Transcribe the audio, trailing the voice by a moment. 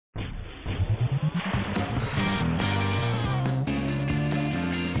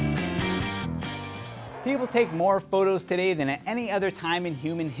People take more photos today than at any other time in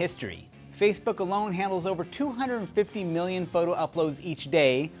human history. Facebook alone handles over 250 million photo uploads each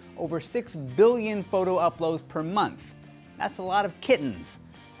day, over 6 billion photo uploads per month. That's a lot of kittens.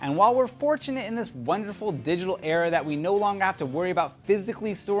 And while we're fortunate in this wonderful digital era that we no longer have to worry about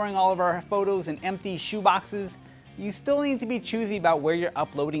physically storing all of our photos in empty shoeboxes, you still need to be choosy about where you're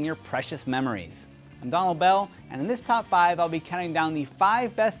uploading your precious memories. I'm Donald Bell, and in this top 5, I'll be counting down the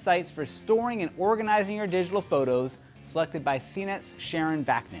 5 best sites for storing and organizing your digital photos, selected by CNET's Sharon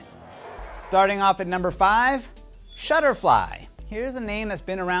Vaknin. Starting off at number 5, Shutterfly. Here's a name that's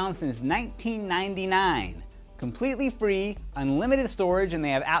been around since 1999. Completely free, unlimited storage, and they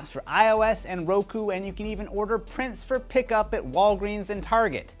have apps for iOS and Roku, and you can even order prints for pickup at Walgreens and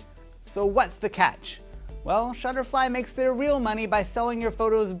Target. So what's the catch? Well, Shutterfly makes their real money by selling your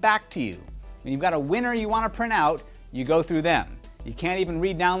photos back to you. When you've got a winner you want to print out, you go through them. You can't even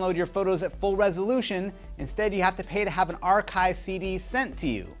re-download your photos at full resolution. Instead, you have to pay to have an archive CD sent to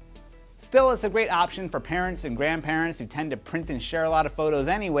you. Still, it's a great option for parents and grandparents who tend to print and share a lot of photos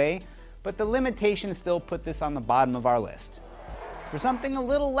anyway, but the limitations still put this on the bottom of our list. For something a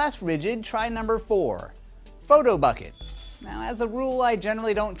little less rigid, try number 4, PhotoBucket. Now, as a rule, I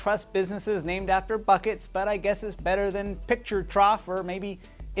generally don't trust businesses named after buckets, but I guess it's better than Picture Trough or maybe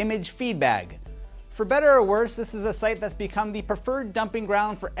Image Feedbag. For better or worse, this is a site that's become the preferred dumping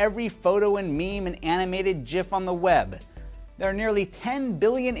ground for every photo and meme and animated GIF on the web. There are nearly 10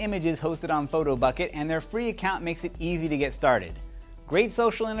 billion images hosted on PhotoBucket, and their free account makes it easy to get started. Great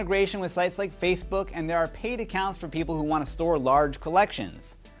social integration with sites like Facebook, and there are paid accounts for people who want to store large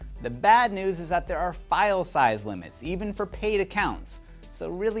collections. The bad news is that there are file size limits, even for paid accounts, so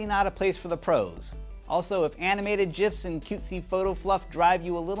really not a place for the pros. Also, if animated GIFs and cutesy photo fluff drive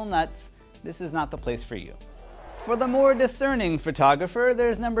you a little nuts, this is not the place for you. For the more discerning photographer,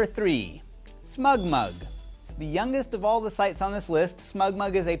 there's number 3, SmugMug. The youngest of all the sites on this list,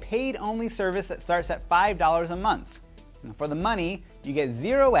 SmugMug is a paid-only service that starts at $5 a month. Now, for the money, you get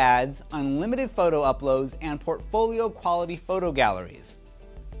 0 ads, unlimited photo uploads, and portfolio-quality photo galleries.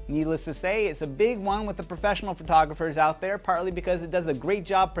 Needless to say, it's a big one with the professional photographers out there, partly because it does a great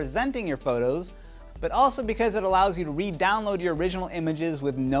job presenting your photos, but also because it allows you to re-download your original images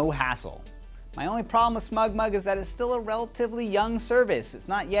with no hassle. My only problem with SmugMug is that it's still a relatively young service. It's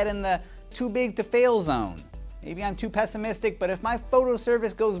not yet in the too big to fail zone. Maybe I'm too pessimistic, but if my photo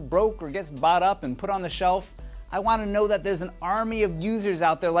service goes broke or gets bought up and put on the shelf, I want to know that there's an army of users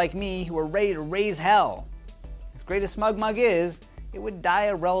out there like me who are ready to raise hell. As great as SmugMug is, it would die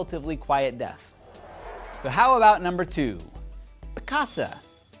a relatively quiet death. So how about number 2? Picasa.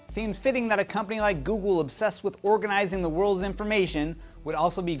 Seems fitting that a company like Google, obsessed with organizing the world's information, would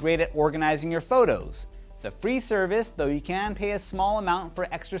also be great at organizing your photos. It's a free service, though you can pay a small amount for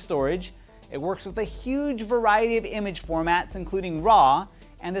extra storage. It works with a huge variety of image formats, including RAW,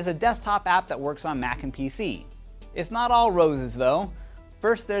 and there's a desktop app that works on Mac and PC. It's not all roses, though.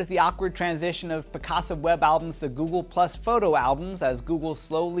 First, there's the awkward transition of Picasa web albums to Google Plus photo albums, as Google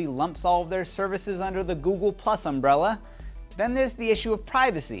slowly lumps all of their services under the Google Plus umbrella. Then there's the issue of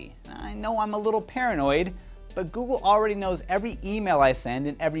privacy. I know I'm a little paranoid, but Google already knows every email I send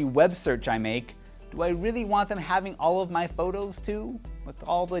and every web search I make. Do I really want them having all of my photos too, with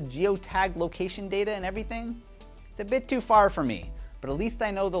all the geotagged location data and everything? It's a bit too far for me, but at least I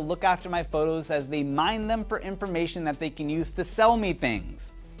know they'll look after my photos as they mine them for information that they can use to sell me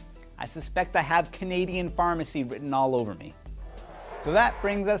things. I suspect I have Canadian pharmacy written all over me. So that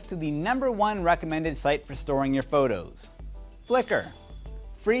brings us to the number 1 recommended site for storing your photos. Flickr.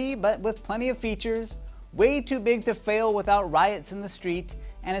 Free, but with plenty of features, way too big to fail without riots in the street,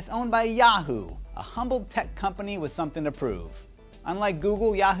 and it's owned by Yahoo, a humble tech company with something to prove. Unlike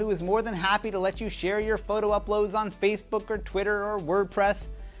Google, Yahoo is more than happy to let you share your photo uploads on Facebook or Twitter or WordPress.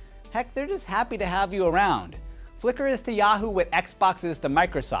 Heck, they're just happy to have you around. Flickr is to Yahoo what Xbox is to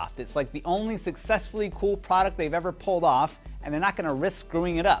Microsoft. It's like the only successfully cool product they've ever pulled off, and they're not going to risk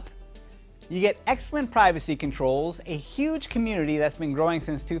screwing it up. You get excellent privacy controls, a huge community that's been growing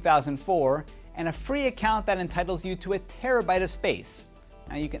since 2004, and a free account that entitles you to a terabyte of space.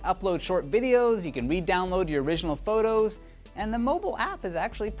 Now you can upload short videos, you can re-download your original photos, and the mobile app is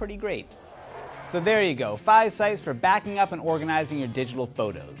actually pretty great. So there you go, 5 sites for backing up and organizing your digital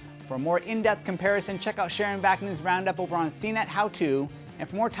photos. For a more in-depth comparison, check out Sharon Vaknin's roundup over on CNET How To, and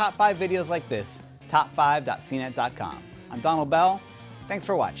for more top 5 videos like this, top5.cnet.com. I'm Donald Bell, thanks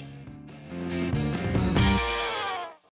for watching.